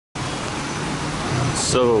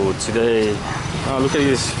So today, look at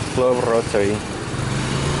this club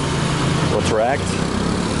Rotaract.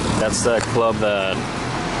 That's the club that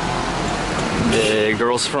the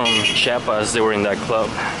girls from Chiapas, they were in that club.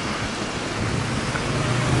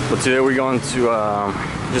 But today we're going to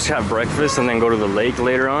just have breakfast and then go to the lake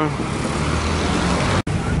later on.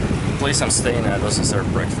 The place I'm staying at doesn't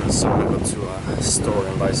serve breakfast, so I'm going to go to a store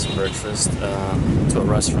and buy some breakfast to a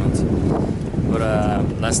restaurant. But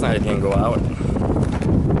last night I didn't go out.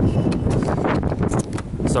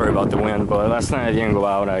 Sorry about the wind, but last night I didn't go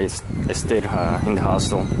out. I stayed in the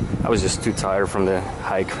hostel. I was just too tired from the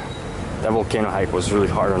hike. That volcano hike was really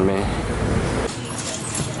hard on me.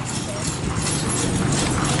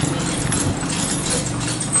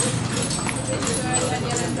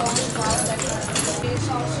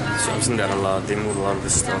 So I've seen that a lot. They move a lot of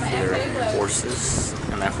this stuff with their horses,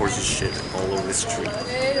 and that horse is shit all over the street.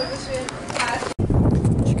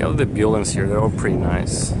 Check out the buildings here. They're all pretty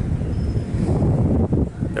nice.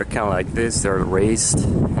 They're kind of like this. They're raised,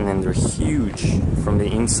 and then they're huge from the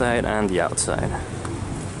inside and the outside.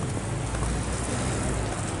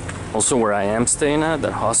 Also, where I am staying at,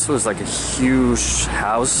 that hostel is like a huge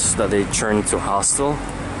house that they turned into a hostel.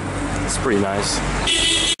 It's pretty nice.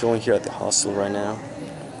 Going here at the hostel right now.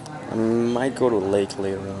 I might go to the lake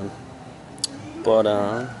later on. But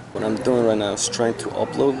what I'm doing right now is trying to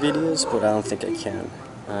upload videos, but I don't think I can.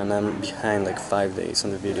 And I'm behind like 5 days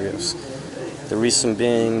on the videos. The reason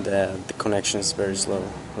being that the connection is very slow.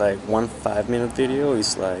 Like one 5-minute video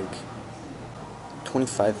is like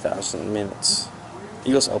 25,000 minutes.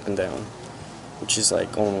 It goes up and down, which is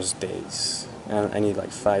like almost days. And I need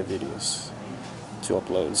like 5 videos to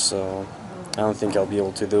upload, so I don't think I'll be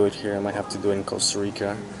able to do it here. I might have to do it in Costa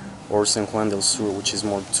Rica or San Juan del Sur, which is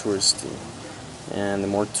more touristy. And the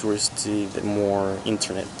more touristy, the more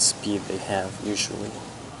internet speed they have usually.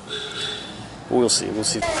 We'll see, we'll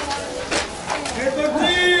see.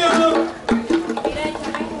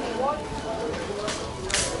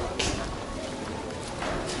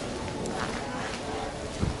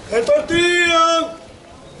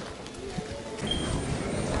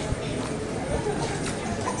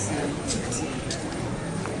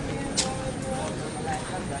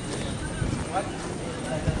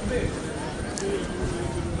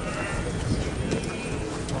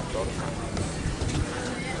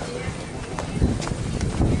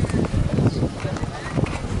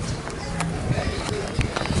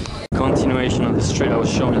 Continuation of the street I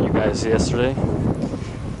was showing you guys yesterday,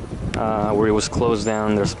 where it was closed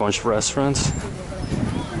down. There's a bunch of restaurants.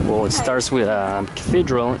 Well, it starts with a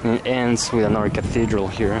cathedral and it ends with another cathedral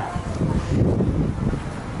here.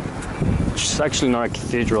 It's actually not a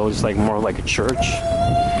cathedral, it's like more like a church.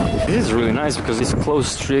 This is really nice because this closed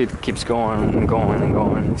street keeps going and going and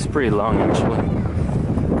going. It's pretty long actually.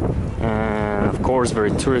 And of course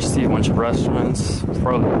very touristy, a bunch of restaurants,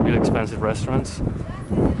 probably really expensive restaurants.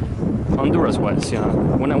 Honduras wise, you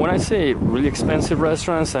know. When I say really expensive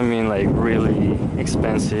restaurants, I mean like really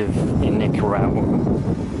expensive in Nicaragua,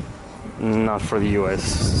 not for the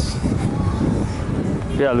US.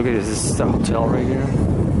 Yeah, look at this. This is the hotel right here.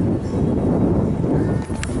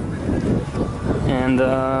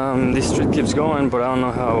 And this street keeps going, but I don't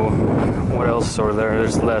know what else over there.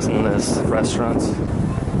 There's less and less restaurants.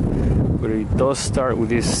 But it does start with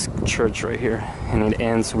this church right here, and it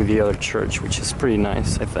ends with the other church, which is pretty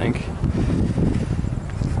nice, I think.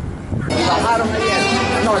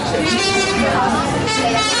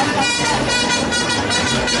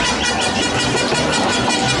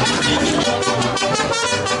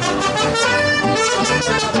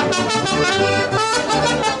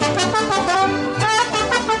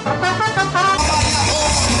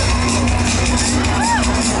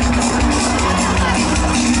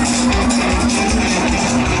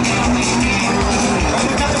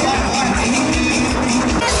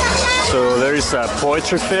 So there's a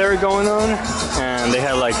poetry fair going on, and they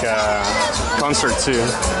have like a concert too,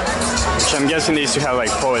 which I'm guessing they used to have like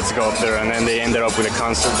poets go up there, and then they ended up with a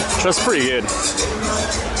concert, which was pretty good.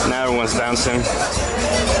 Now everyone's dancing.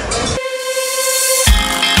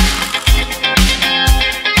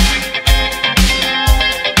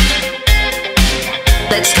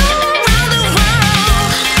 Let's go!